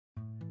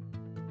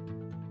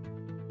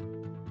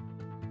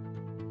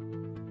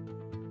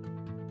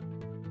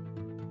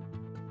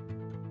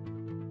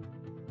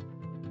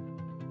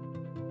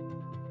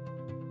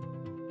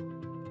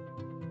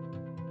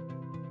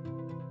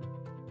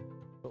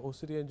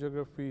OCT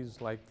angiography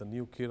is like the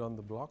new kid on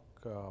the block.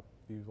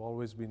 We've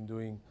always been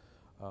doing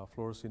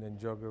fluorescein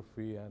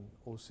angiography and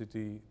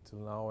OCT till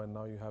now, and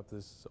now you have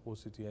this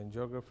OCT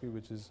angiography,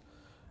 which is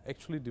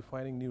actually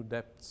defining new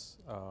depths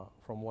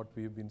from what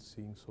we've been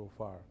seeing so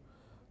far.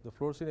 The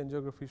fluorescein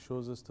angiography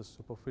shows us the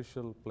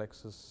superficial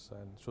plexus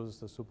and shows us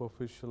the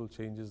superficial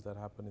changes that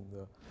happen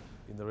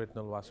in the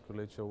retinal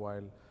vasculature,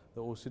 while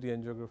the OCT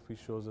angiography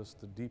shows us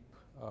the deep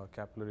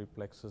capillary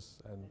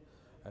plexus,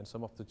 and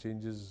some of the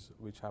changes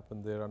which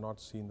happen there are not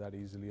seen that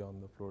easily on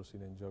the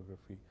fluorescein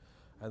angiography.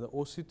 And the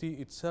OCT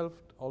itself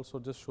also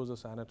just shows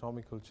us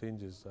anatomical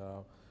changes,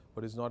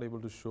 but is not able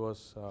to show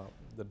us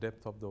the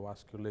depth of the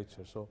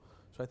vasculature. So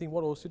I think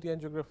what OCT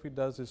angiography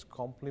does is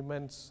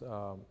complements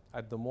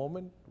at the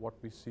moment what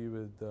we see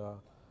with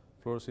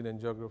fluorescein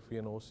angiography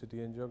and OCT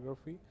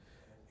angiography.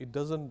 It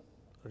doesn't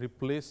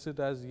replace it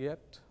as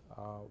yet.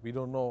 We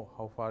don't know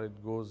how far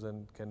it goes,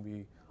 and can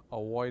we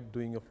avoid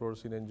doing a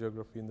fluorescein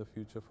angiography in the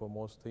future for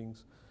most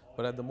things.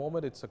 But at the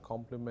moment it's a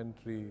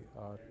complementary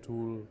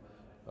tool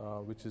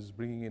which is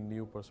bringing in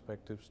new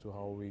perspectives to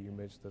how we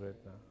image the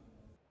retina.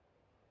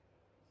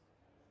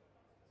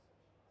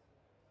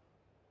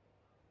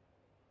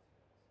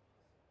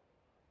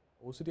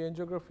 OCT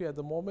angiography at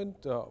the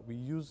moment, we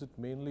use it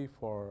mainly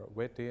for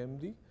wet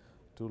AMD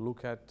to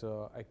look at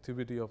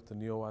activity of the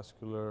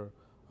neovascular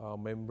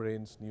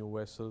membranes, new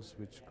vessels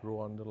which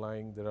grow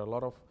underlying. There are a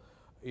lot of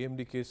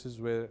AMD cases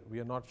where we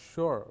are not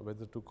sure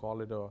whether to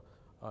call it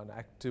an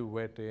active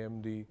wet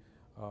AMD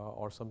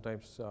or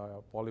sometimes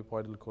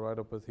polypoidal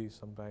choroidopathy.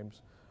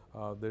 Sometimes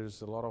there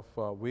is a lot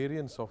of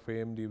variants of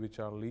AMD which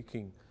are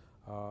leaking,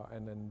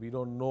 and we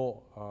don't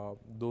know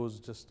those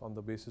just on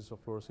the basis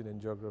of fluorescein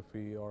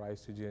angiography or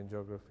ICG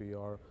angiography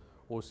or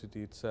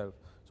OCT itself.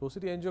 So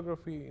OCT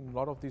angiography in a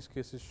lot of these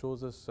cases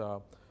shows us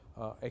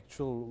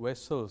actual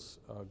vessels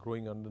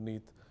growing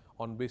underneath,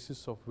 on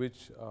basis of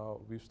which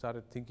we've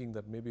started thinking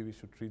that maybe we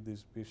should treat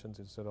these patients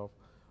instead of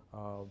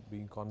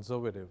being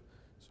conservative.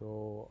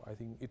 So I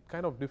think it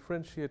kind of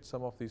differentiates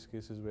some of these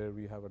cases where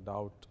we have a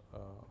doubt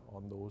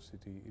on the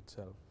OCT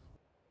itself.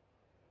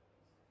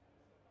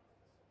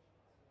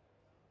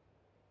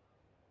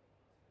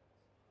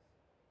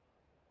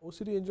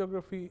 OCT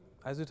angiography,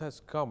 as it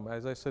has come,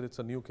 as I said, it's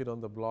a new kid on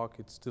the block.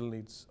 It still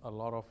needs a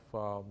lot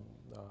of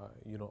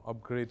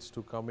upgrades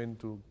to come in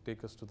to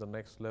take us to the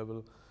next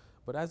level.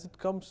 But as it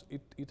comes,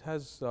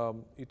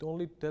 it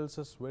only tells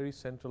us very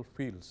central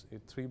fields.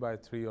 3 by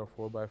 3 or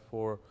 4 by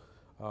 4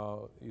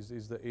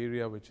 is the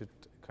area which it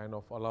kind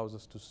of allows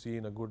us to see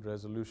in a good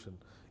resolution.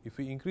 If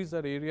we increase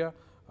that area,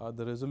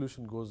 the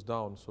resolution goes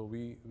down. So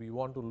we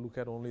want to look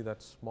at only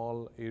that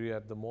small area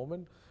at the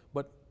moment.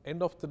 But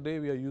end of the day,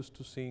 we are used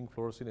to seeing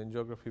fluorescein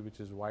angiography, which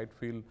is wide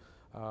field,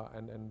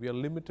 and we are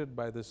limited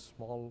by this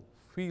small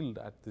field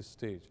at this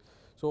stage.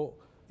 So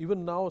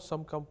even now,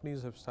 some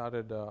companies have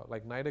started,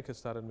 like Nidec has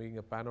started making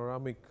a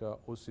panoramic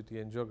OCT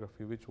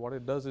angiography, which what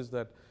it does is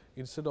that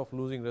instead of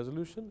losing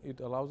resolution, it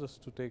allows us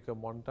to take a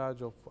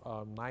montage of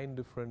 9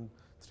 different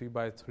 3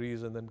 by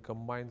 3s and then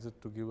combines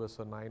it to give us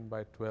a 9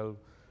 by 12,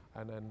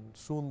 and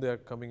soon they are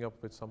coming up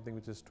with something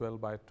which is 12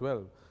 by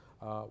 12,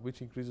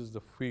 which increases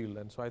the field.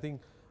 And so I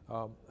think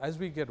as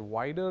we get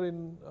wider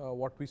in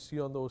what we see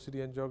on the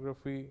OCT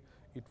angiography,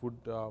 it would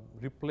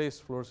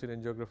replace fluorescein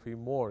angiography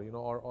more,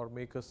 or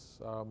make us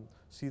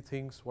see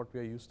things what we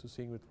are used to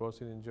seeing with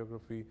fluorescein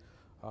angiography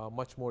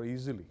much more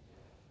easily,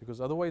 because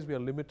otherwise we are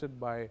limited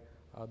by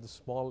the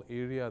small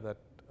area that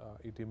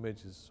it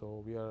images.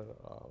 So we are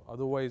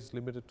otherwise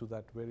limited to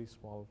that very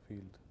small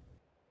field.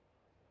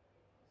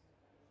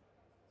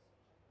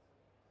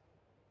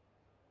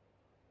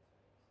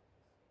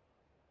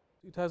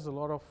 It has a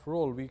lot of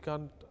role. We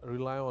can't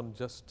rely on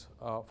just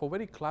for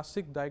very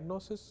classic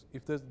diagnosis.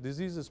 If the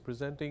disease is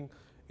presenting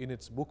in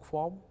its book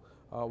form,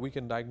 we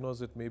can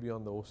diagnose it maybe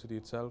on the OCT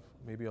itself,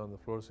 maybe on the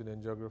fluorescein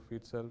angiography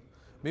itself,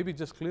 maybe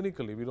just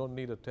clinically. We don't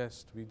need a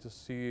test. We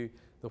just see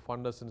the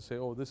fundus and say,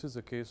 oh, this is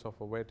a case of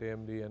a wet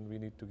AMD and we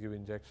need to give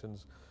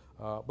injections.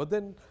 But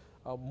then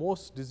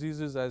most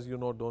diseases, as you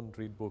know, don't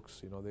read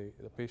books.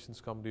 The patients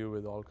come to you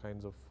with all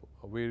kinds of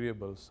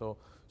variables. So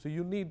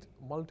you need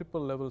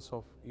multiple levels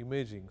of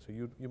imaging. So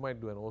you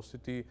might do an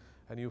OCT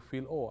and you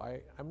feel, oh,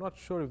 I'm not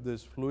sure if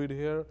there's fluid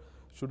here.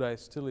 Should I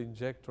still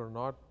inject or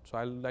not? So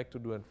I'll like to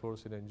do an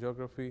fluorescein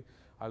angiography.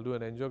 I'll do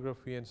an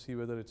angiography and see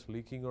whether it's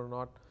leaking or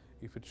not.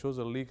 If it shows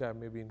a leak, I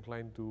may be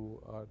inclined to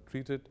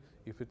treat it.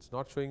 If it's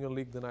not showing a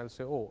leak, then I'll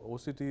say, oh,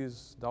 OCT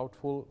is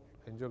doubtful,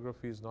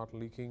 angiography is not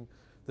leaking.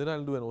 Then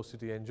I'll do an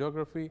OCT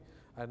angiography,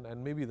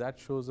 and maybe that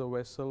shows a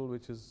vessel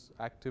which is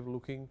active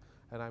looking,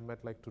 and I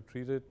might like to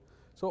treat it.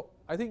 So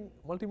I think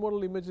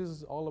multimodal image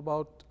is all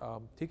about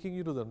taking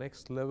you to the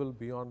next level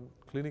beyond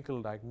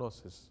clinical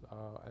diagnosis,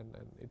 and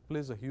it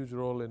plays a huge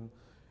role in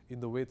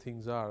the way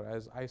things are.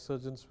 As eye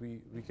surgeons,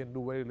 we can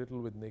do very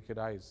little with naked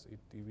eyes.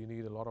 We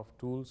need a lot of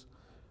tools,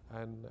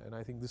 and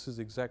I think this is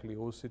exactly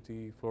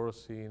OCT,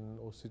 fluorescein,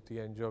 OCT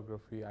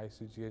angiography,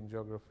 ICG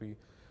angiography.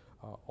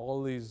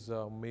 All these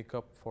make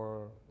up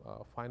for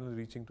finally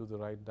reaching to the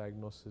right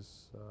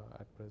diagnosis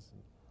at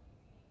present.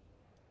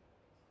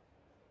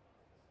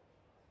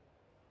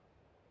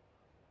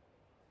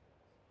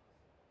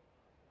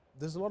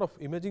 there's a lot of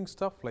imaging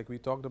stuff, like we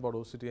talked about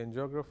OCT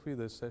angiography,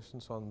 there's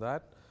sessions on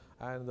that.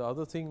 And the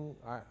other thing,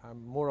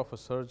 I'm more of a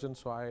surgeon,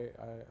 so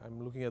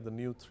I'm looking at the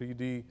new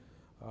 3D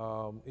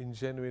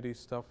Ingenuity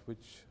stuff,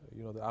 which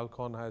the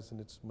Alcon has in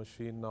its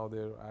machine. Now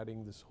they're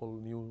adding this whole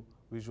new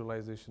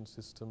visualization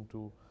system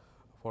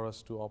for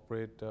us to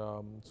operate.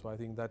 So I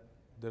think that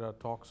there are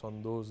talks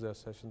on those, there are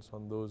sessions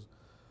on those,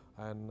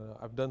 and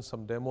I've done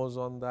some demos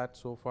on that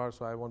so far.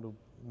 So I want to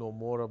know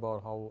more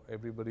about how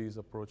everybody is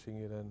approaching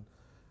it and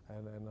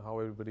how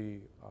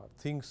everybody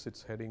thinks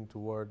it's heading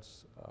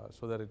towards,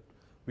 so that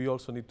we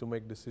also need to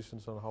make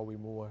decisions on how we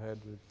move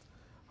ahead with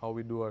how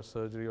we do our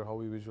surgery or how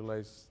we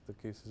visualize the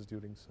cases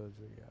during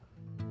surgery.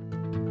 Yeah.